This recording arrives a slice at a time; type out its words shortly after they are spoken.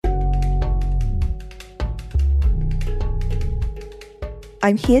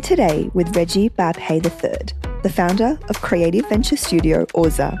I'm here today with Reggie Ba-Pe III, the founder of creative venture studio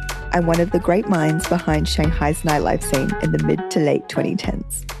Orza and one of the great minds behind Shanghai's nightlife scene in the mid to late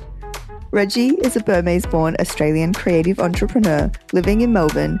 2010s. Reggie is a Burmese-born Australian creative entrepreneur living in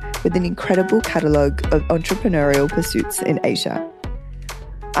Melbourne with an incredible catalogue of entrepreneurial pursuits in Asia.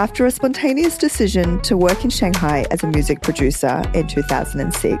 After a spontaneous decision to work in Shanghai as a music producer in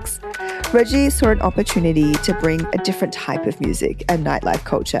 2006, Reggie saw an opportunity to bring a different type of music and nightlife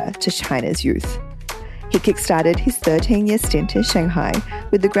culture to China's youth. He kickstarted his 13-year stint in Shanghai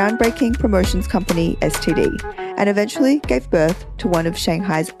with the groundbreaking promotions company STD and eventually gave birth to one of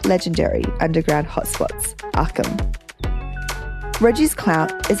Shanghai's legendary underground hotspots, Arkham. Reggie's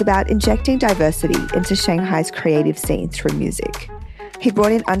clout is about injecting diversity into Shanghai's creative scene through music. He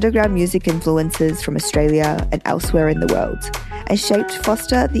brought in underground music influences from Australia and elsewhere in the world and shaped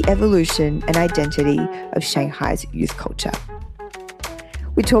foster the evolution and identity of Shanghai's youth culture.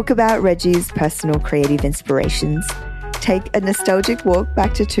 We talk about Reggie's personal creative inspirations, take a nostalgic walk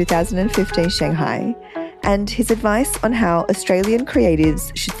back to 2015 Shanghai, and his advice on how Australian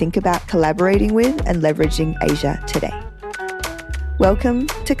creatives should think about collaborating with and leveraging Asia today. Welcome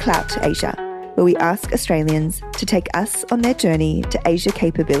to Clout Asia, where we ask Australians to take us on their journey to Asia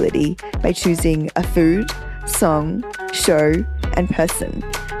capability by choosing a food, song, show, and person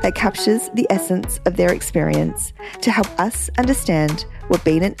that captures the essence of their experience to help us understand what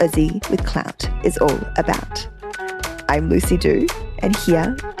being an Aussie with clout is all about. I'm Lucy Du, and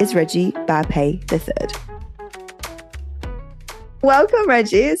here is Reggie Ba-Pe III. Welcome,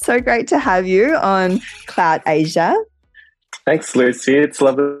 Reggie. It's so great to have you on Clout Asia. Thanks, Lucy. It's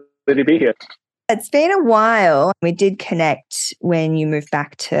lovely to be here. It's been a while. We did connect when you moved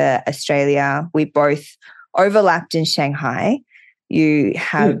back to Australia. We both overlapped in Shanghai. You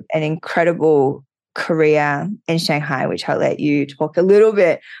have an incredible career in Shanghai, which I'll let you talk a little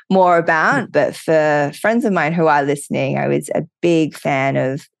bit more about. But for friends of mine who are listening, I was a big fan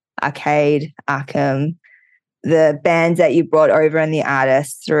of Arcade, Arkham, the bands that you brought over and the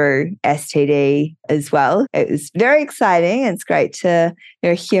artists through STD as well. It was very exciting. It's great to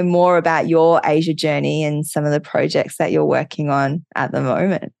hear more about your Asia journey and some of the projects that you're working on at the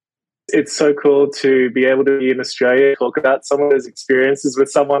moment. It's so cool to be able to be in Australia, talk about some of those experiences with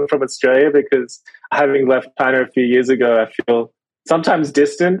someone from Australia, because having left China a few years ago, I feel sometimes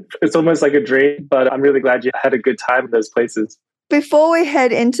distant. It's almost like a dream, but I'm really glad you had a good time in those places. Before we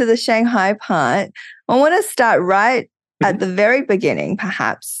head into the Shanghai part, I want to start right at the very beginning,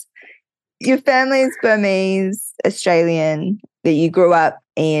 perhaps. Your family is Burmese, Australian, that you grew up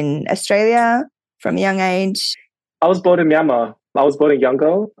in Australia from a young age. I was born in Myanmar. I was born in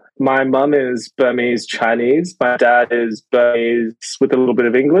Yangon. My mum is Burmese Chinese. My dad is Burmese with a little bit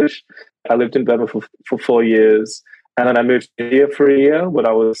of English. I lived in Burma for 4 years. And then I moved to India for a year when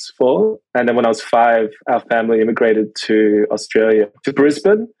I was 4. And then when I was 5, our family immigrated to Australia, to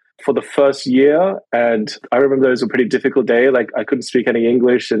Brisbane for the first year. And I remember it was a pretty difficult day. Like, I couldn't speak any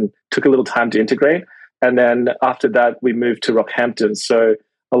English and took a little time to integrate. And then after that, we moved to Rockhampton. So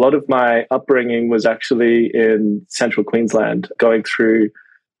a lot of my upbringing was actually in central Queensland, going through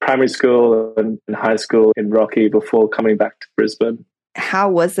primary school and high school in Rocky before coming back to Brisbane. How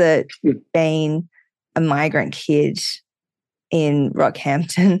was it being a migrant kid in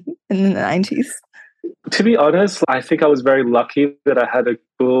Rockhampton in the 90s? To be honest, I think I was very lucky that I had a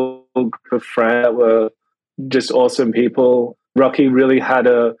cool group of friends that were just awesome people. Rocky really had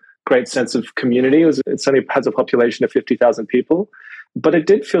a great sense of community. It only has a population of 50,000 people, but it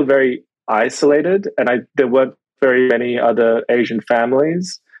did feel very isolated, and there weren't very many other Asian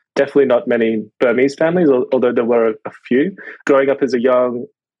families. Definitely not many Burmese families, although there were a few. Growing up as a young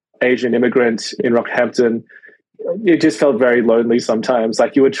Asian immigrant in Rockhampton, it just felt very lonely sometimes.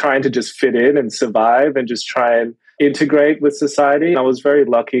 Like, you were trying to just fit in and survive and just try and integrate with society. I was very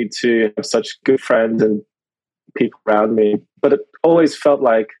lucky to have such good friends and people around me, but it always felt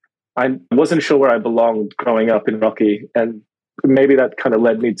like I wasn't sure where I belonged growing up in Rocky. And maybe that kind of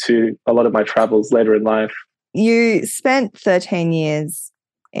led me to a lot of my travels later in life. You spent 13 years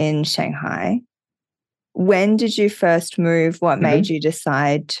in Shanghai. When did you first move? What made you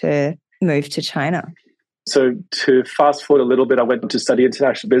decide to move to China? So to fast forward a little bit, I went to study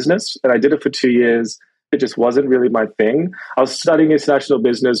international business, and I did it for 2 years. It just wasn't really my thing. I was studying international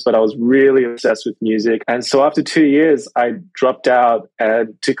business, but I was really obsessed with music. And so after 2 years, I dropped out,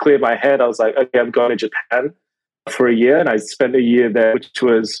 and to clear my head, I was like, okay, I'm going to Japan for a year. And I spent a year there, which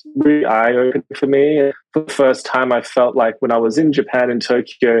was really eye-opening for me. For the first time, I felt like when I was in Japan and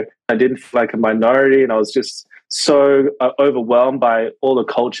Tokyo, I didn't feel like a minority, and I was just so overwhelmed by all the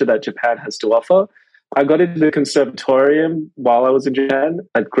culture that Japan has to offer. I got into the conservatorium while I was in Japan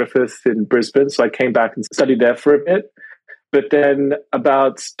at Griffith in Brisbane. So I came back and studied there for a bit. But then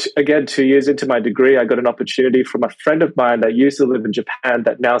about, again, 2 years into my degree, I got an opportunity from a friend of mine that used to live in Japan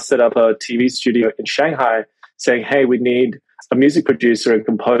that now set up a TV studio in Shanghai saying, hey, we need a music producer and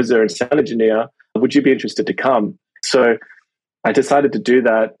composer and sound engineer. Would you be interested to come? So I decided to do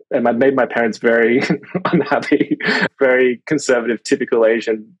that, and I made my parents very unhappy, very conservative, typical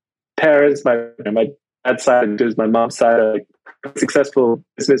Asian parents. My dad's side is my mom's side are successful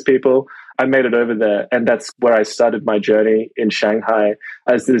business people. I made it over there, and that's where I started my journey in Shanghai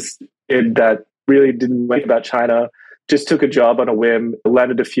as this kid that really didn't think about China, just took a job on a whim,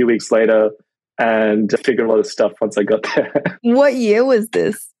 landed a few weeks later, and figured a lot of stuff once I got there. What year was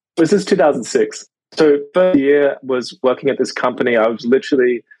this? This is 2006. So first year was working at this company. I was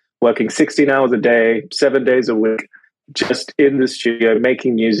literally working 16 hours a day, 7 days a week, just in the studio,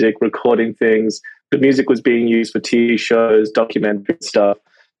 making music, recording things. The music was being used for TV shows, documentary stuff.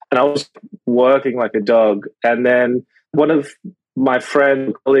 And I was working like a dog. And then one of my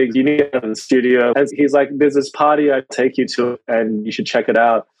friend colleagues, you need to get in the studio. And he's like, there's this party I take you to and you should check it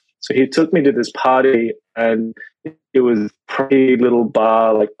out. So he took me to this party, and it was a pretty little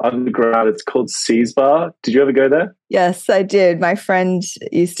bar, like underground. It's called C's Bar. Did you ever go there? Yes, I did. My friend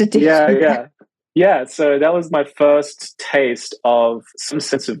used to teach me. Yeah, so that was my first taste of some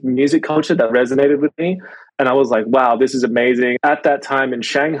sense of music culture that resonated with me. And I was like, wow, this is amazing. At that time in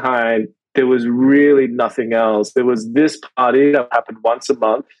Shanghai, there was really nothing else. There was this party that happened once a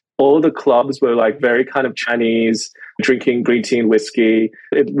month. All the clubs were like very kind of Chinese, drinking green tea and whiskey.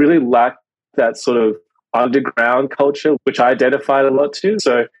 It really lacked that sort of underground culture, which I identified a lot to.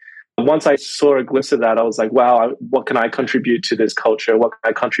 So once I saw a glimpse of that, I was like, wow, what can I contribute to this culture? What can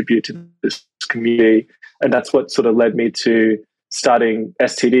I contribute to this community? And that's what sort of led me to starting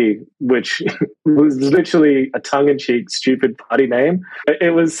STD, which was literally a tongue-in-cheek, stupid party name.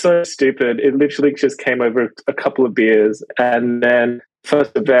 It was so stupid. It literally just came over a couple of beers. And then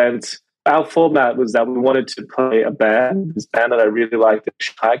first event, our format was that we wanted to play a band, this band that I really liked in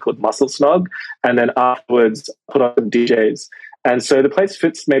Shanghai called Muscle Snog. And then afterwards, put on some DJs. And so the place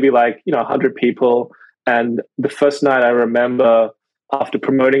fits maybe like, 100 people. And the first night I remember, after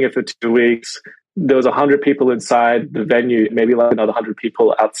promoting it for 2 weeks, there was 100 people inside the venue, maybe like another 100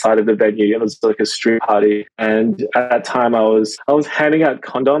 people outside of the venue. It was like a street party. And at that time I was handing out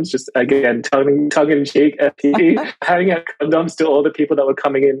condoms, just again, tongue in cheek, handing out condoms to all the people that were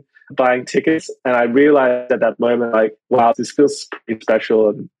coming in buying tickets. And I realized at that moment, like, wow, this feels pretty special,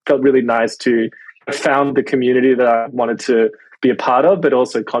 and felt really nice to have found the community that I wanted to be a part of, but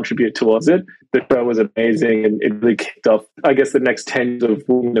also contribute towards it. The show was amazing, and it really kicked off, I guess, the next 10 years of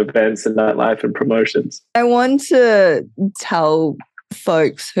events and nightlife and promotions. I want to tell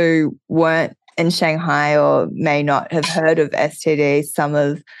folks who weren't in Shanghai or may not have heard of STD some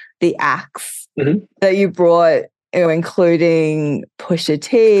of the acts that you brought, including Pusha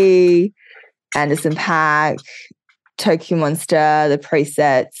T, Anderson .Paak, Tokyo Monster, The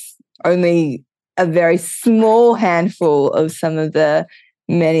Presets, only a very small handful of some of the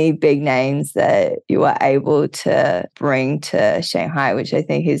many big names that you were able to bring to Shanghai, which I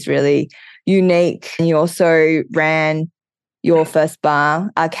think is really unique. And you also ran your first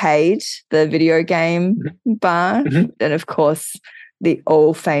bar, Arcade, the video game bar, and of course the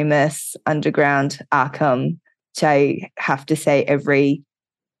all-famous underground Arkham, which I have to say every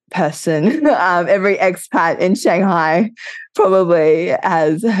person, every expat in Shanghai probably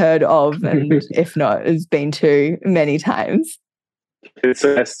has heard of, and if not, has been to many times. It's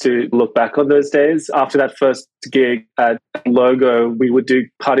nice to look back on those days. After that first gig at Logo, we would do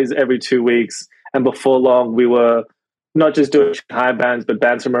parties every 2 weeks. And before long, we were not just doing Shanghai bands, but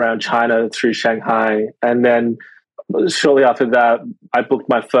bands from around China through Shanghai. And then shortly after that, I booked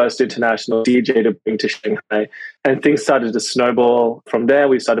my first international DJ to bring to Shanghai. And things started to snowball. From there,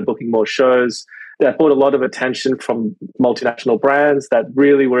 we started booking more shows. That brought a lot of attention from multinational brands that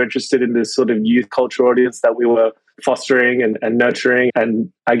really were interested in this sort of youth culture audience that we were fostering and nurturing,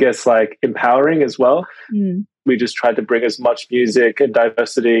 and I guess like empowering as well. We just tried to bring as much music and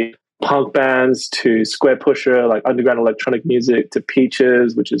diversity, punk bands to Square Pusher, like underground electronic music, to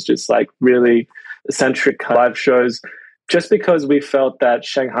Peaches, which is just like really eccentric live shows, just because we felt that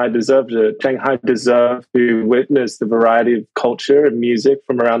Shanghai deserved it. Shanghai deserved to witness the variety of culture and music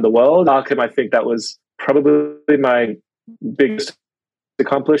from around the world. Arkham, I think that was probably my biggest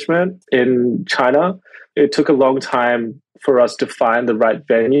accomplishment in China. It took a long time for us to find the right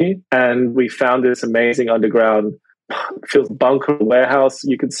venue, and we found this amazing underground feels bunker warehouse,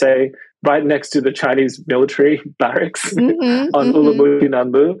 you could say, right next to the Chinese military barracks on Ulamu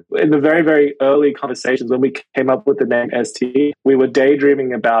Nambu. In the very, very early conversations, when we came up with the name ST, we were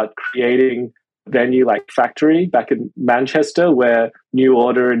daydreaming about creating a venue like Factory back in Manchester, where New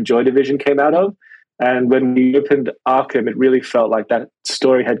Order and Joy Division came out of. And when we opened Arkham, it really felt like that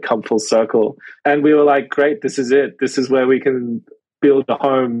story had come full circle. And we were like, great, this is it. This is where we can build a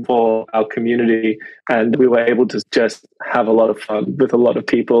home for our community. And we were able to just have a lot of fun with a lot of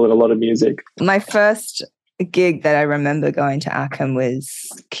people and a lot of music. My first gig that I remember going to Arkham was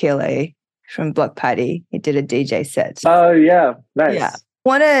Kilo from Block Party. He did a DJ set. Oh, yeah. Nice. Yeah. I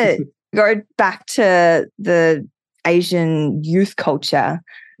want to go back to the Asian youth culture.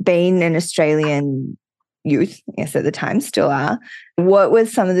 Being an Australian youth, yes, at the time still are, what were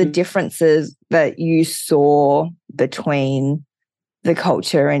some of the differences that you saw between the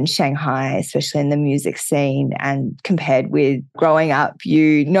culture in Shanghai, especially in the music scene, and compared with growing up?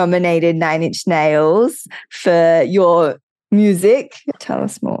 You nominated Nine Inch Nails for your music. Tell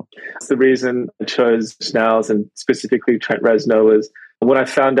us more. The reason I chose Nails and specifically Trent Reznor was when I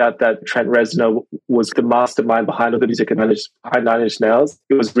found out that Trent Reznor was the mastermind behind all the music and behind Nine Inch Nails.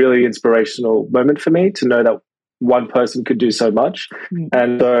 It was really inspirational moment for me to know that one person could do so much.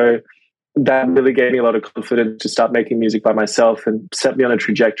 And so that really gave me a lot of confidence to start making music by myself and set me on a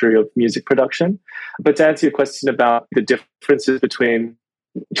trajectory of music production. But to answer your question about the differences between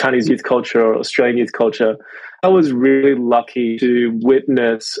Chinese youth culture or Australian youth culture, I was really lucky to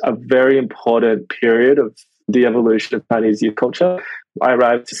witness a very important period of the evolution of Chinese youth culture. I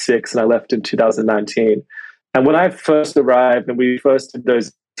arrived to 6 and I left in 2019. And when I first arrived and we first did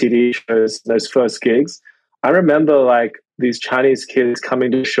those TD shows, those first gigs, I remember like these Chinese kids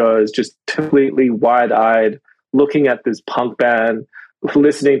coming to shows just completely wide-eyed, looking at this punk band,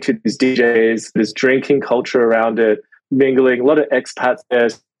 listening to these DJs, this drinking culture around it, mingling, a lot of expats there.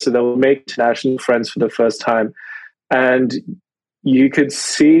 So they would make international friends for the first time. And you could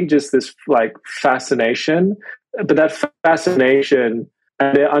see just this like fascination, but that fascination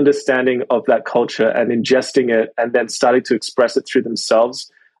and their understanding of that culture and ingesting it and then starting to express it through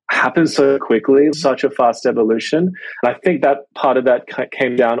themselves happens so quickly, such a fast evolution. And I think that part of that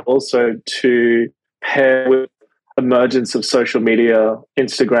came down also to pair with emergence of social media,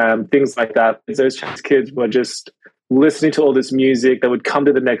 Instagram, things like that. Those Chinese kids were just listening to all this music. They would come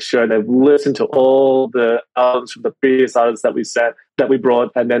to the next show and they'd listen to all the albums from the previous artists that we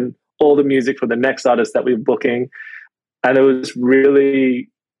brought, and then all the music from the next artist that we were booking. And it was really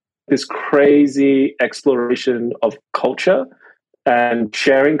this crazy exploration of culture and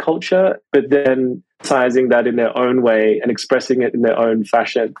sharing culture, but then sizing that in their own way and expressing it in their own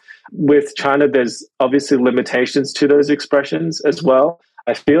fashion. With China, there's obviously limitations to those expressions as well.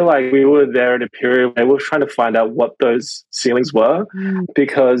 I feel like we were there in a period where we were trying to find out what those ceilings were,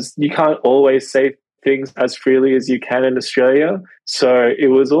 because you can't always say things as freely as you can in Australia. So it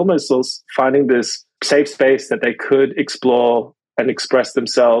was almost finding this safe space that they could explore and express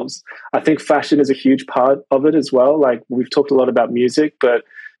themselves. I think fashion is a huge part of it as well. Like we've talked a lot about music, but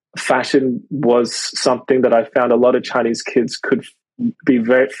fashion was something that I found a lot of Chinese kids could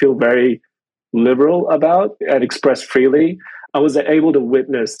feel very liberal about and express freely. I was able to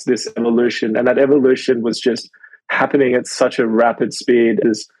witness this evolution, and that evolution was just happening at such a rapid speed.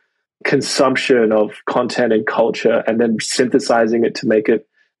 This consumption of content and culture and then synthesizing it to make it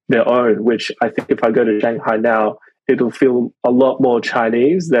their own, which I think if I go to Shanghai now, it'll feel a lot more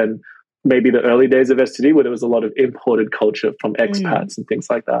Chinese than maybe the early days of STD, where there was a lot of imported culture from expats and things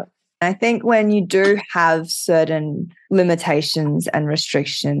like that. I think when you do have certain limitations and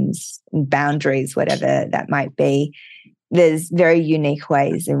restrictions and boundaries, whatever that might be, there's very unique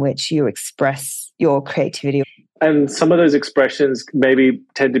ways in which you express your creativity. And some of those expressions maybe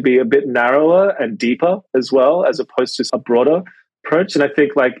tend to be a bit narrower and deeper as well, as opposed to a broader approach. And I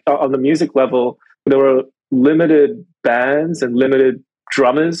think like on the music level, there were limited bands and limited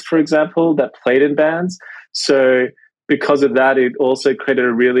drummers, for example, that played in bands. So because of that, it also created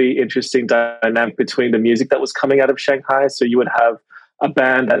a really interesting dynamic between the music that was coming out of Shanghai. So you would have a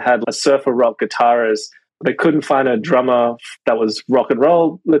band that had a surfer rock guitarist. They couldn't find a drummer that was rock and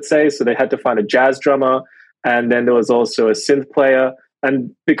roll, let's say, so they had to find a jazz drummer. And then there was also a synth player.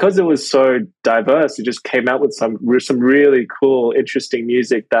 And because it was so diverse, it just came out with some really cool, interesting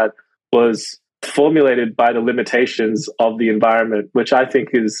music that was formulated by the limitations of the environment, which I think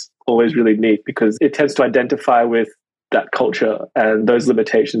is always really neat because it tends to identify with that culture and those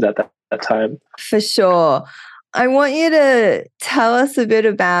limitations at that time. For sure. I want you to tell us a bit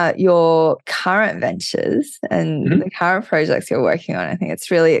about your current ventures and the current projects you're working on. I think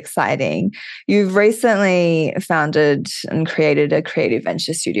it's really exciting. You've recently founded and created a creative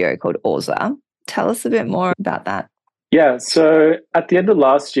venture studio called Orza. Tell us a bit more about that. Yeah, so at the end of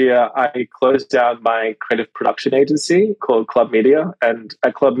last year, I closed down my creative production agency called Club Media. And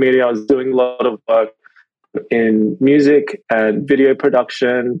at Club Media, I was doing a lot of work in music and video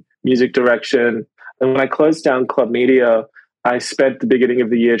production, music direction. And when I closed down Club Media, I spent the beginning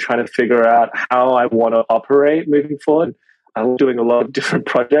of the year trying to figure out how I want to operate moving forward. I was doing a lot of different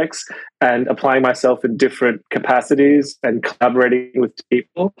projects and applying myself in different capacities and collaborating with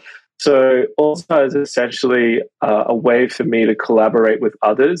people. So also is essentially a way for me to collaborate with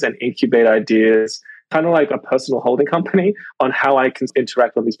others and incubate ideas, kind of like a personal holding company on how I can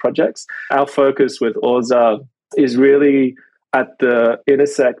interact on these projects. Our focus with Orza is really at the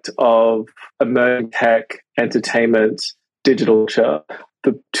intersect of emerging tech, entertainment, digital culture.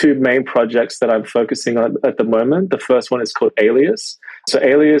 The two main projects that I'm focusing on at the moment, the first one is called Alias. So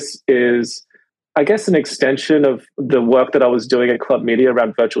Alias is, I guess, an extension of the work that I was doing at Club Media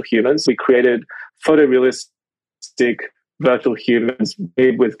around virtual humans. We created photorealistic virtual humans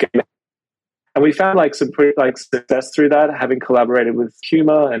made with game. And we found like some pretty like success through that, having collaborated with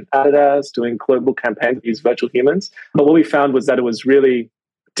Puma and Adidas, doing global campaigns with these virtual humans. But what we found was that it was really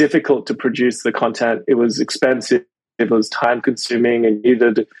difficult to produce the content. It was expensive, it was time consuming, and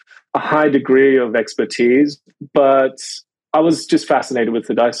needed a high degree of expertise. But I was just fascinated with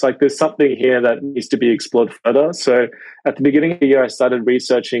it. I was like, there's something here that needs to be explored further. So at the beginning of the year, I started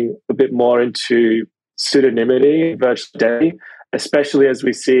researching a bit more into pseudonymity, virtual identity, especially as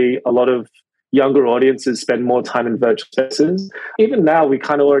we see a lot of younger audiences spend more time in virtual spaces. Even now, we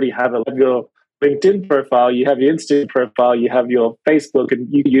kind of already have your LinkedIn profile, you have your Instagram profile, you have your Facebook, and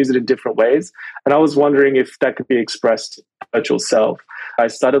you use it in different ways. And I was wondering if that could be expressed virtual self. I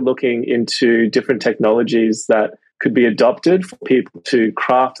started looking into different technologies that could be adopted for people to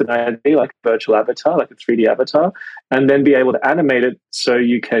craft an identity like a virtual avatar, like a 3D avatar, and then be able to animate it so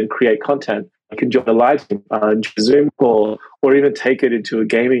you can create content. You can join a live Zoom call or even take it into a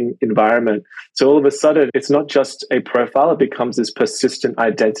gaming environment. So all of a sudden, it's not just a profile, it becomes this persistent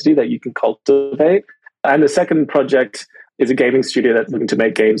identity that you can cultivate. And the second project is a gaming studio that's looking to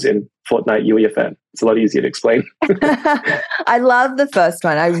make games in Fortnite UEFN. It's a lot easier to explain. I love the first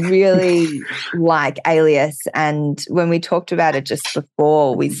one. I really like Alias. And when we talked about it just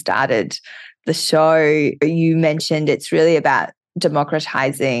before we started the show, you mentioned it's really about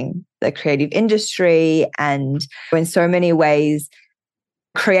democratizing the creative industry and in so many ways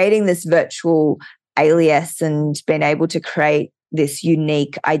creating this virtual alias and being able to create this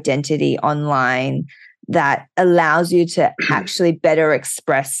unique identity online that allows you to actually better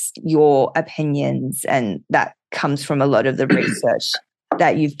express your opinions. And that comes from a lot of the research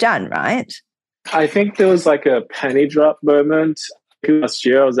that you've done, right? I think there was like a penny drop moment. Last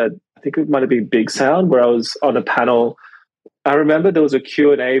year, I think it might have been Big Sound, where I was on a panel. I remember there was a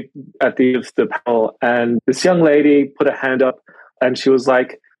Q&A at the end of the panel, and this young lady put her hand up and she was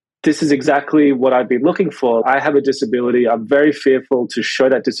like, this is exactly what I've been looking for. I have a disability. I'm very fearful to show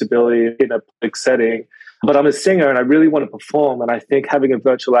that disability in a public setting, but I'm a singer and I really want to perform. And I think having a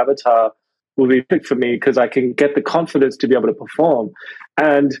virtual avatar will be big for me because I can get the confidence to be able to perform.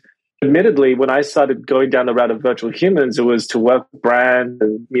 And admittedly, when I started going down the route of virtual humans, it was to work with brands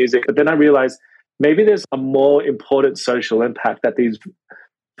and music. But then I realized maybe there's a more important social impact that these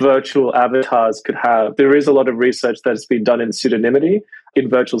virtual avatars could have. There is a lot of research that's been done in pseudonymity in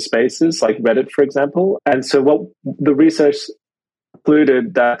virtual spaces, like Reddit, for example. And so what the research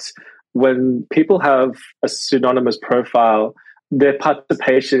concluded that when people have a pseudonymous profile, their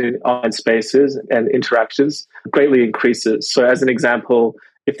participation in online spaces and interactions greatly increases. So as an example,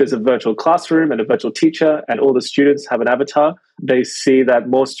 if there's a virtual classroom and a virtual teacher and all the students have an avatar, they see that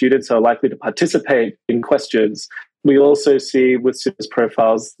more students are likely to participate in questions. We also see with students'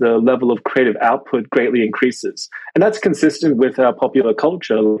 profiles, the level of creative output greatly increases. And that's consistent with our popular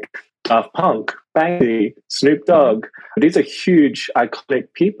culture, like Daft Punk, Banksy, Snoop Dogg. These are huge,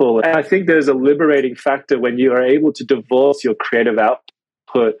 iconic people. And I think there's a liberating factor when you are able to divorce your creative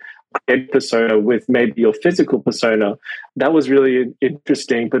output persona with maybe your physical persona. That was really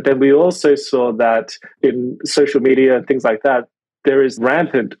interesting. But then we also saw that in social media and things like that, there is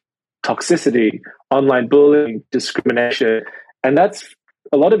rampant toxicity, online bullying, discrimination. And that's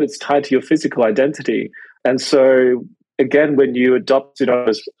a lot of it's tied to your physical identity. And so again, when you adopt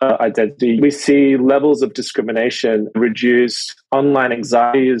pseudonymous identity, we see levels of discrimination reduced, online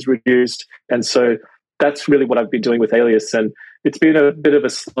anxiety is reduced. And so that's really what I've been doing with Alias. And it's been a bit of a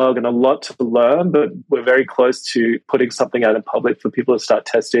slog and a lot to learn, but we're very close to putting something out in public for people to start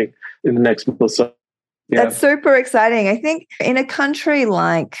testing in the next month or so. Yeah. That's super exciting. I think in a country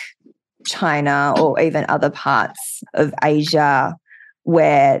like China or even other parts of Asia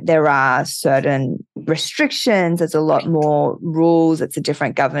where there are certain restrictions, there's a lot more rules, it's a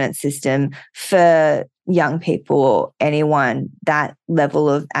different governance system. For young people or anyone, that level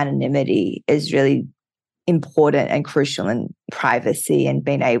of anonymity is really important and crucial in privacy and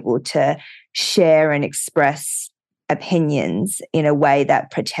being able to share and express opinions in a way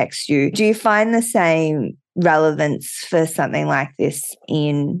that protects you. Do you find the same relevance for something like this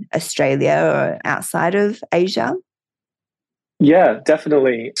in Australia or outside of Asia? Yeah,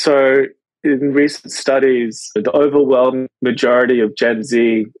 definitely. So in recent studies, the overwhelming majority of Gen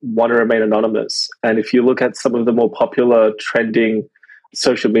Z want to remain anonymous. And if you look at some of the more popular trending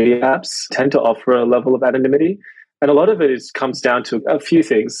social media apps, tend to offer a level of anonymity. And a lot of it comes down to a few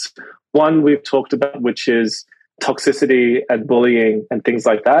things. One we've talked about, which is toxicity and bullying and things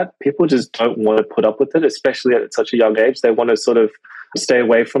like that. People just don't want to put up with it, especially at such a young age. They want to sort of stay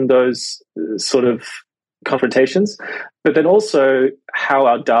away from those sort of confrontations, but then also how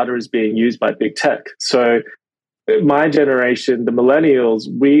our data is being used by big tech. So my generation, the millennials,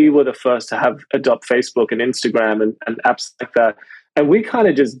 we were the first to adopt Facebook and Instagram and apps like that. And we kind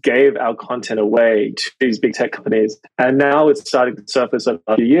of just gave our content away to these big tech companies. And now it's starting to surface over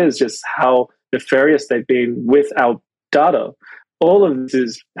a few years just how nefarious they've been with our data. All of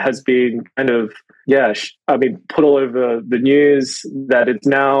this has been kind of, put all over the news that it's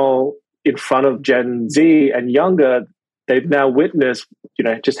now in front of Gen Z and younger. They've now witnessed,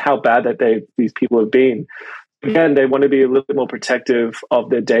 just how bad that these people have been. Again, they want to be a little bit more protective of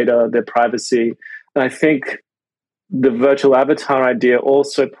their data, their privacy. And I think the virtual avatar idea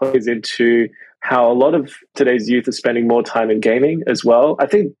also plays into how a lot of today's youth are spending more time in gaming as well. I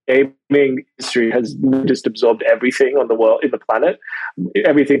think gaming industry has just absorbed everything on the world, in the planet,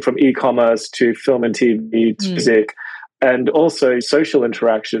 everything from e-commerce to film and TV to music, and also social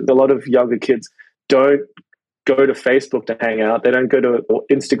interactions. A lot of younger kids don't go to Facebook to hang out. They don't go to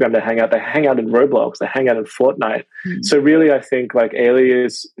Instagram to hang out. They hang out in Roblox. They hang out in Fortnite. So really, I think like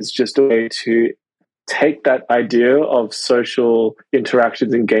Alias is just a way to take that idea of social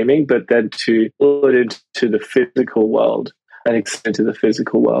interactions in gaming, but then to put it into the physical world and extend to the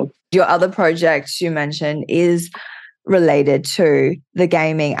physical world. Your other project you mentioned is related to the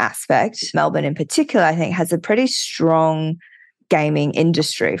gaming aspect. Melbourne in particular, I think, has a pretty strong gaming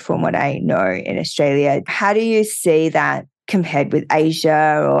industry from what I know in Australia. How do you see that compared with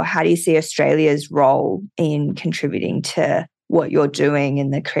Asia, or how do you see Australia's role in contributing to what you're doing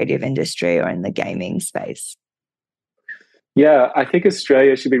in the creative industry or in the gaming space? Yeah, I think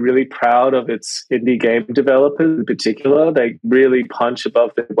Australia should be really proud of its indie game developers in particular. They really punch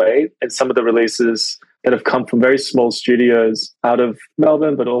above their weight. And some of the releases that have come from very small studios out of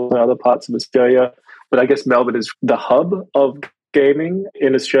Melbourne, but also other parts of Australia. But I guess Melbourne is the hub of gaming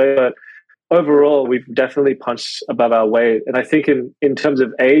in Australia. Overall, we've definitely punched above our weight. And I think in terms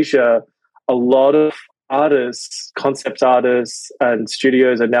of Asia, a lot of artists, concept artists and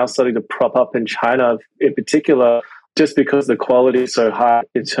studios are now starting to prop up in China in particular, just because the quality is so high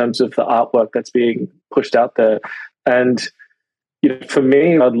in terms of the artwork that's being pushed out there. And for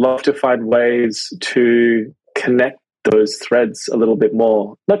me, I'd love to find ways to connect those threads a little bit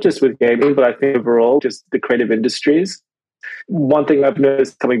more, not just with gaming, but I think overall just the creative industries. One thing I've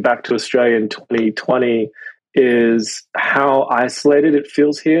noticed coming back to Australia in 2020 is how isolated it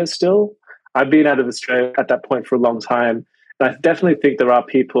feels here still. I've been out of Australia at that point for a long time. And I definitely think there are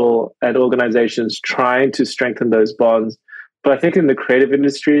people and organizations trying to strengthen those bonds. But I think in the creative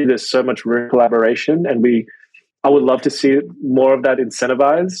industry, there's so much room for collaboration. And I would love to see more of that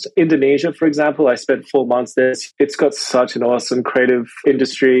incentivized. Indonesia, for example, I spent 4 months there. It's got such an awesome creative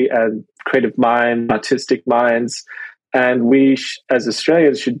industry and creative mind, artistic minds. And we, as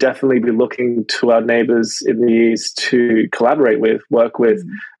Australians, should definitely be looking to our neighbors in the East to collaborate with, work with,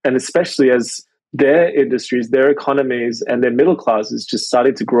 and especially as their industries, their economies, and their middle class is just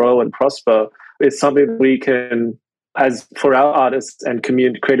starting to grow and prosper. It's something we can, as for our artists and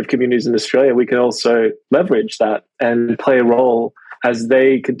creative communities in Australia, we can also leverage that and play a role as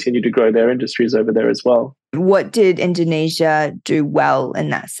they continue to grow their industries over there as well. What did Indonesia do well in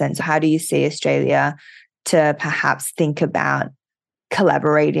that sense? How do you see Australia to perhaps think about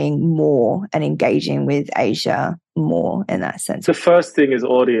collaborating more and engaging with Asia more in that sense? The first thing is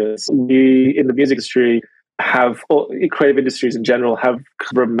audience. We, in the music industry, creative industries in general, have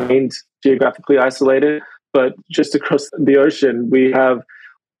remained geographically isolated. But just across the ocean, we have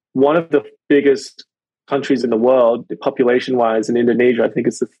one of the biggest countries in the world, population-wise, in Indonesia, I think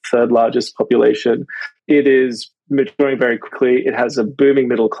it's the third largest population. It is maturing very quickly. It has a booming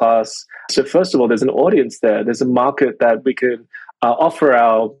middle class. So first of all, there's an audience there. There's a market that we can offer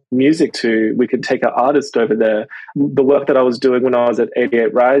our music to. We can take our artists over there. The work that I was doing when I was at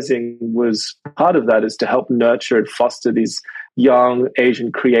 88 Rising was part of that, is to help nurture and foster these young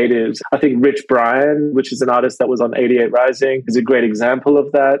Asian creatives. I think Rich Brian, which is an artist that was on 88 Rising, is a great example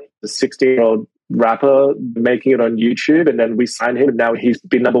of that. A 16-year-old rapper making it on YouTube, and then we signed him, and now he's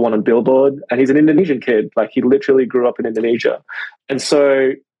been number one on Billboard, and he's an Indonesian kid. Like, he literally grew up in Indonesia. And so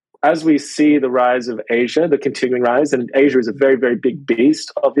as we see the rise of Asia, the continuing rise, and Asia is a very, very big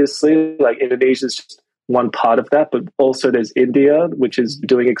beast, obviously. Like, Indonesia is just one part of that, but also there's India, which is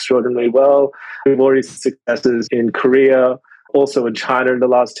doing extraordinarily well. We've already seen successes in Korea, also in China in the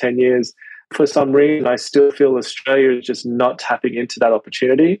last 10 years. For some reason, I still feel Australia is just not tapping into that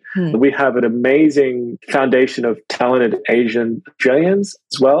opportunity. We have an amazing foundation of talented Asian Australians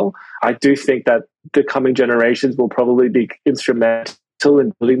as well. I do think that the coming generations will probably be instrumental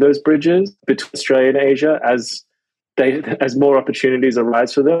in building those bridges between Australia and Asia as more opportunities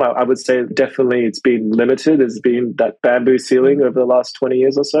arise for them. I would say definitely it's been limited. There's been that bamboo ceiling over the last 20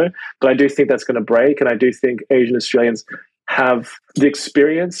 years or so. But I do think that's going to break. And I do think Asian Australians have the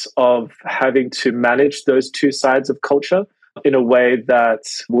experience of having to manage those two sides of culture in a way that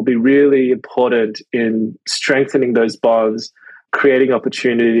will be really important in strengthening those bonds, creating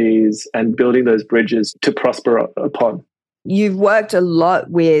opportunities, and building those bridges to prosper upon. You've worked a lot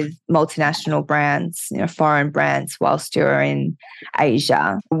with multinational brands, foreign brands, whilst you're in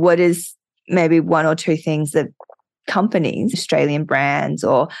Asia. What is maybe one or two things that companies, Australian brands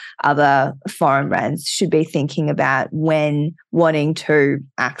or other foreign brands, should be thinking about when wanting to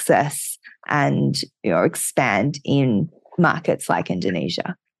access and expand in markets like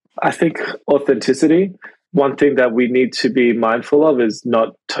Indonesia? I think authenticity. One thing that we need to be mindful of is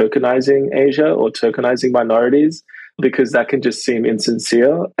not tokenizing Asia or tokenizing minorities, because that can just seem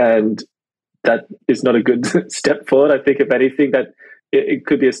insincere, and that is not a good step forward. I think, if anything, that it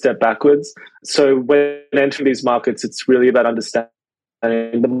could be a step backwards. So when entering these markets, it's really about understanding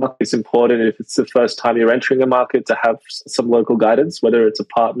the market. It's important, if it's the first time you're entering a market, to have some local guidance, whether it's a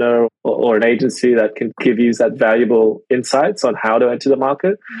partner or an agency that can give you that valuable insights on how to enter the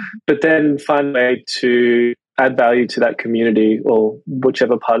market. But then find a way to add value to that community or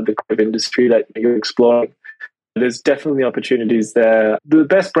whichever part of the creative industry that you're exploring. There's definitely opportunities there. The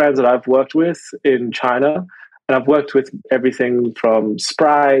best brands that I've worked with in China, and I've worked with everything from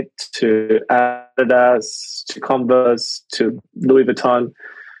Sprite to Adidas to Converse to Louis Vuitton,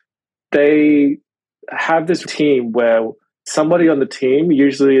 they have this team where somebody on the team,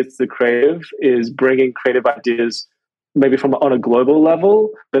 usually it's the creative, is bringing creative ideas maybe from on a global level,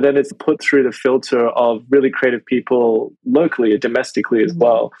 but then it's put through the filter of really creative people locally or domestically as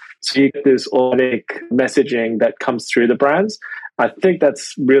well. So you get this organic messaging that comes through the brands. I think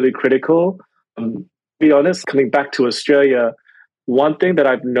that's really critical. To be honest, coming back to Australia, one thing that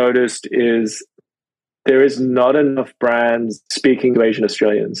I've noticed is there is not enough brands speaking to Asian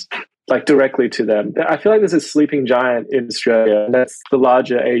Australians, like directly to them. I feel like there's a sleeping giant in Australia, and that's the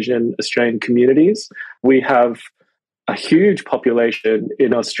larger Asian Australian communities. We have a huge population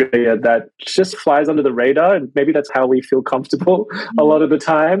in Australia that just flies under the radar, and maybe that's how we feel comfortable a lot of the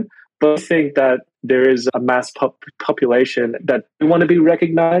time. But I think that there is a mass population that want to be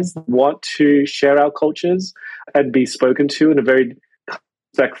recognized, want to share our cultures and be spoken to in a very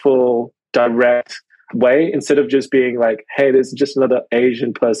respectful, direct way, instead of just being like, hey, there's just another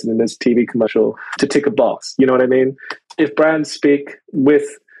Asian person in this TV commercial to tick a box. You know what I mean? If brands speak with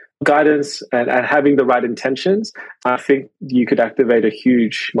guidance and having the right intentions, I think you could activate a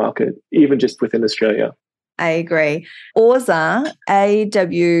huge market, even just within Australia. I agree. AWZA,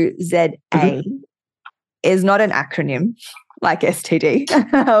 AWZA, is not an acronym like STD.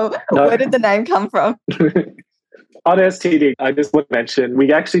 Where did the name come from? On STD, I just want to mention,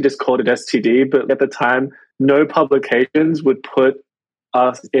 we actually just called it STD, but at the time, no publications would put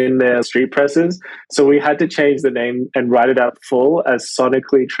us in their street presses. So we had to change the name and write it out full as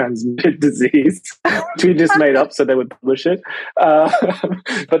sonically transmitted disease, which we just made up so they would publish it.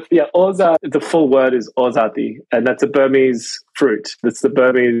 But yeah, AWZA, the full word is Awzati, and that's a Burmese fruit. That's the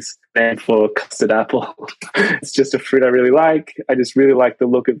Burmese name for custard apple. It's just a fruit I really like. I just really like the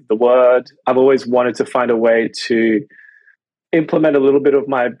look of the word. I've always wanted to find a way to implement a little bit of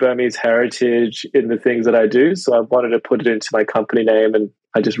my Burmese heritage in the things that I do. So I wanted to put it into my company name, and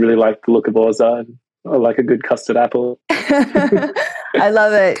I just really like the look of AWZA, and I like a good custard apple. I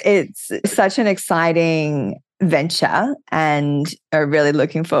love it. It's such an exciting venture and are really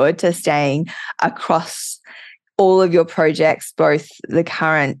looking forward to staying across all of your projects, both the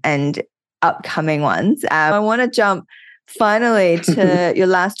current and upcoming ones. I want to jump finally to your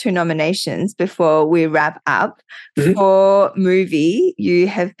last two nominations before we wrap up. For movie, you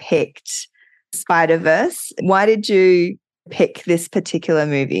have picked Spider-Verse. Why did you pick this particular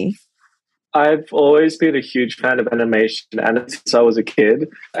movie? I've always been a huge fan of animation, and since I was a kid.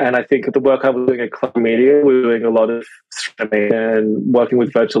 And I think the work I was doing at Club Media, we were doing a lot of streaming and working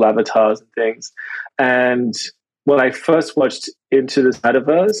with virtual avatars and things. And when I first watched Into the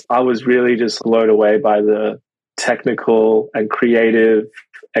Spider-Verse, I was really just blown away by the technical and creative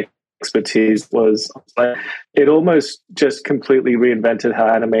expertise. It almost just completely reinvented how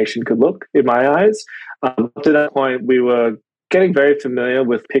animation could look in my eyes. Up to that point, we were getting very familiar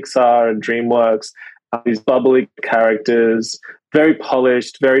with Pixar and DreamWorks, these bubbly characters, very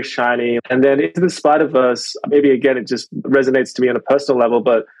polished, very shiny. And then Into the Spider-Verse, maybe again, it just resonates to me on a personal level,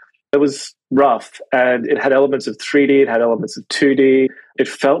 but it was rough and it had elements of 3D, it had elements of 2D. It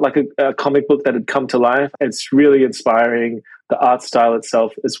felt like a comic book that had come to life. It's really inspiring, the art style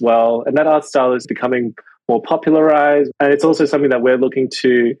itself as well. And that art style is becoming more popularized. And it's also something that we're looking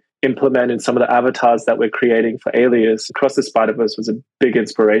to implement in some of the avatars that we're creating for Alias. Across the Spider-Verse was a big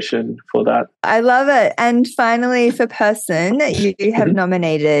inspiration for that. I love it. And finally, for person, you have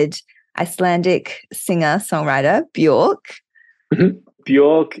nominated Icelandic singer-songwriter Björk.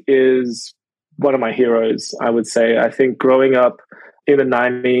 Björk is one of my heroes, I would say. I think growing up in the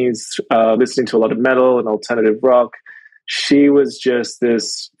 90s, listening to a lot of metal and alternative rock, she was just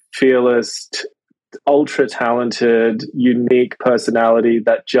this fearless, ultra talented, unique personality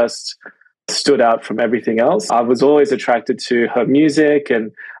that just stood out from everything else. I was always attracted to her music,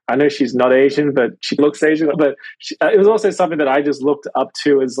 and I know she's not Asian, but she looks Asian. But it was also something that I just looked up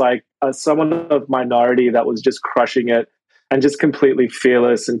to as like someone of minority that was just crushing it and just completely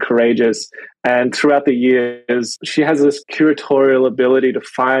fearless and courageous. And throughout the years, she has this curatorial ability to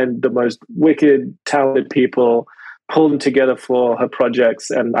find the most wicked, talented people, pull them together for her projects.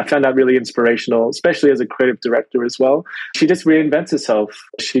 And I found that really inspirational, especially as a creative director as well. She just reinvents herself.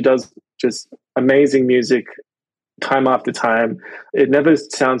 She does just amazing music time after time. It never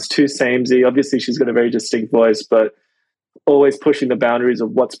sounds too samey. Obviously, she's got a very distinct voice, but always pushing the boundaries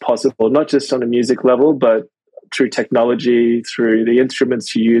of what's possible, not just on a music level, but through technology, through the instruments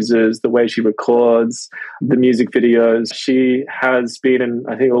she uses, the way she records, the music videos. She has been, and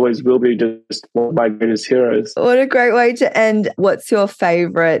I think always will be, just one of my greatest heroes. What a great way to end. What's your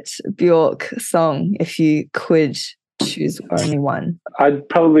favorite Björk song, if you could choose only one? I'd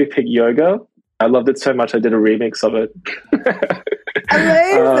probably pick Yoga. I loved it so much I did a remix of it.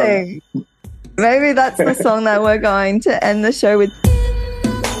 Amazing. Maybe that's the song that we're going to end the show with.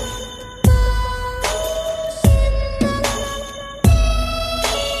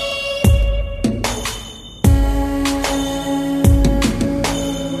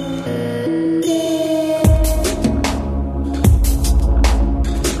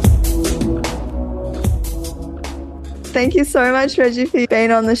 Thank you so much, Reggie, for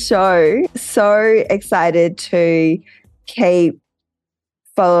being on the show. So excited to keep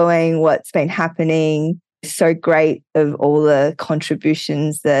following what's been happening. So great of all the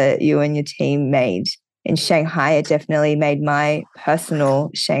contributions that you and your team made in Shanghai. It definitely made my personal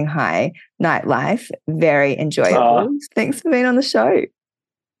Shanghai nightlife very enjoyable. Thanks for being on the show.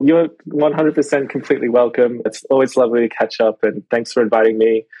 You're 100% completely welcome. It's always lovely to catch up, and thanks for inviting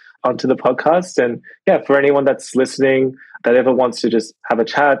me onto the podcast. And yeah, for anyone that's listening that ever wants to just have a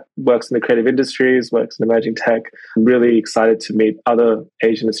chat, works in the creative industries, works in emerging tech, I'm really excited to meet other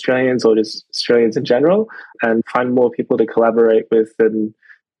Asian Australians or just Australians in general and find more people to collaborate with and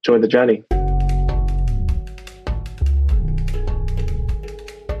join the journey.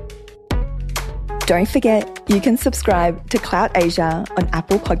 Don't forget, you can subscribe to Clout Asia on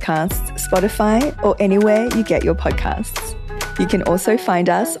Apple Podcasts, Spotify, or anywhere you get your podcasts. You can also find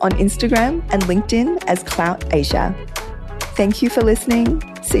us on Instagram and LinkedIn as Clout Asia. Thank you for listening.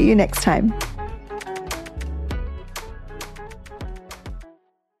 See you next time.